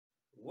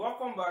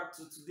welcome back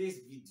to today's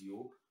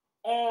video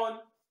on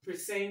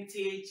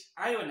percentage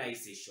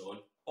ionization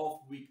of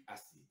weak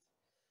acid.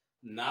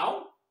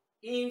 Now,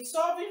 in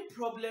solving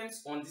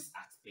problems on this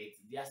aspect,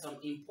 there are some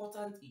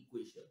important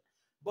equations.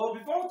 But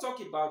before we talk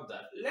about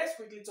that, let's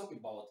quickly talk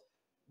about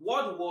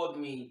what would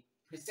mean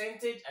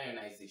percentage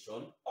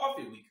ionization of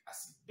a weak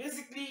acid.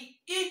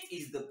 Basically, it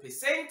is the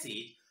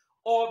percentage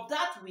of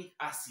that weak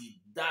acid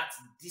that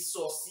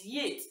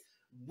dissociates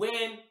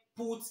when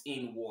put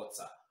in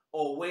water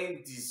or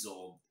when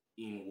dissolved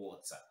in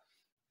water.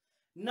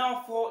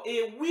 Now, for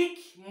a weak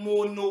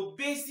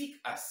monobasic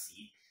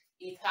acid,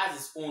 it has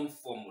its own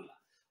formula.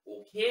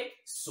 Okay,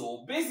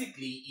 so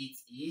basically it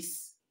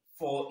is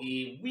for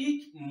a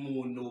weak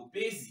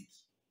monobasic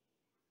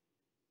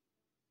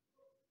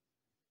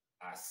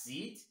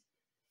acid,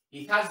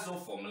 it has its own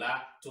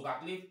formula to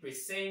calculate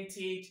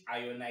percentage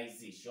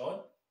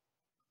ionization.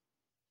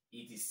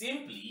 It is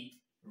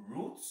simply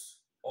root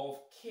of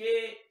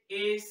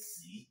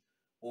KAC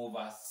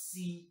over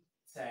C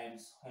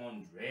times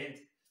 100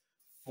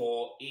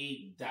 for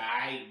a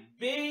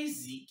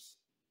dibasic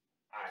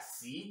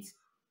acid.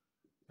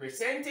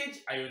 Percentage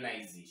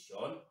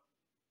ionization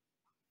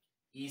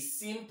is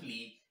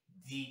simply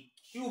the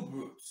cube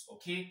root,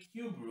 okay,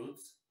 cube root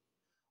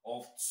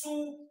of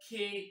 2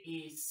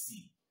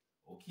 KAC,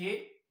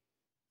 okay,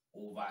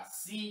 over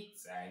C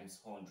times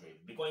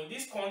 100. Because in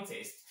this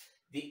context,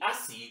 the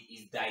acid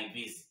is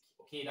dibasic,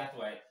 okay, that's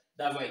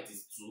why it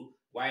is 2.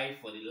 While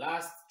for the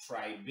last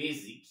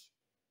tribasic,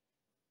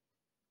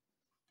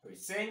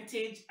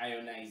 percentage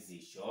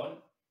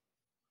ionization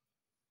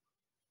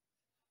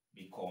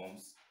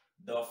becomes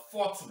the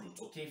fourth root,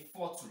 okay,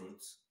 fourth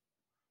root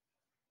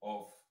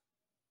of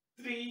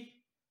 3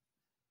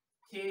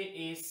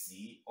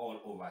 KAC all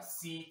over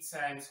C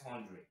times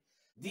 100.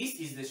 This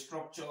is the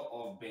structure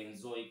of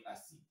benzoic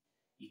acid.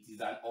 It is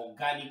an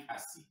organic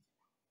acid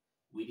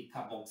with the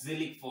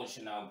carboxylic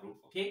functional group,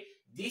 okay?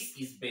 This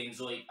is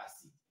benzoic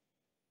acid.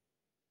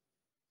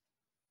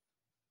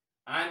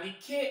 And the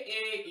Ka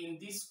in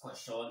this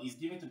question is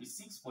given to be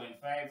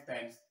 6.5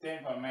 times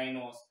 10 power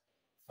minus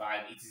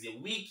 5. It is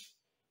a weak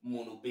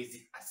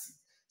monobasic acid.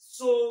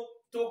 So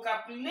to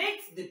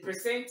calculate the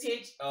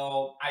percentage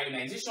of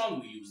ionization,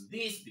 we use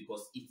this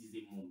because it is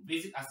a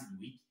monobasic acid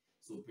weak.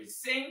 So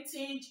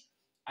percentage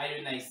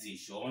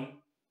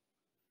ionization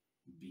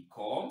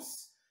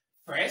becomes,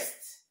 first,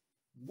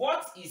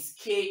 what is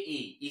Ka?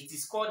 It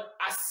is called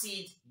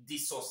acid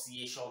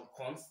dissociation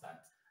constant.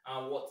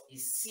 And what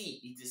is C?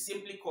 It is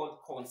simply called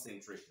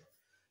concentration.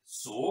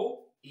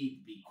 So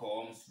it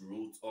becomes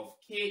root of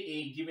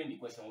Ka given the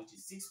question, which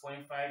is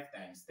 6.5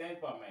 times 10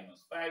 power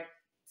minus 5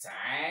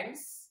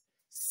 times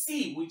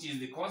C, which is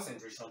the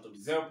concentration to be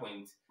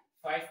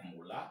 0.5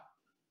 molar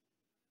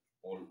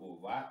all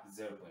over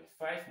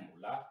 0.5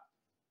 molar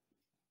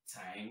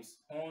times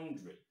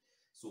 100.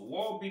 So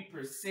what will be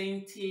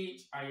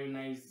percentage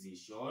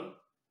ionization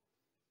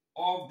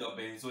of the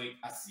benzoic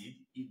acid?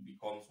 It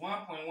becomes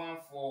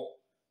 1.14%.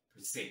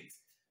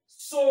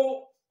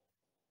 So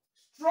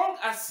strong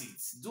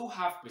acids do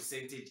have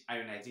percentage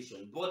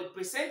ionization, but the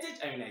percentage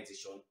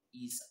ionization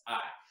is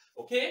high,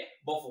 okay?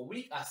 But for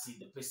weak acid,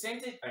 the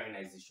percentage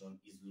ionization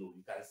is low.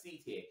 You can see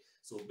it here.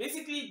 So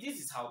basically, this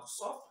is how to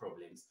solve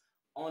problems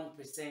on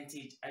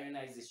percentage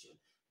ionization.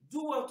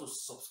 Do well to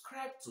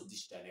subscribe to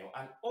this channel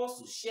and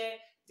also share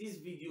these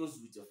videos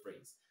with your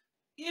friends.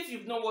 If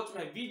you've not watched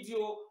my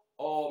video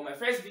or my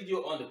first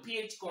video on the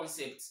pH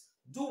concepts,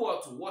 do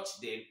well to watch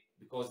them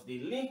because the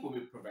link will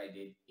be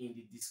provided in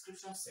the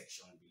description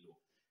section below.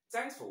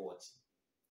 Thanks for watching.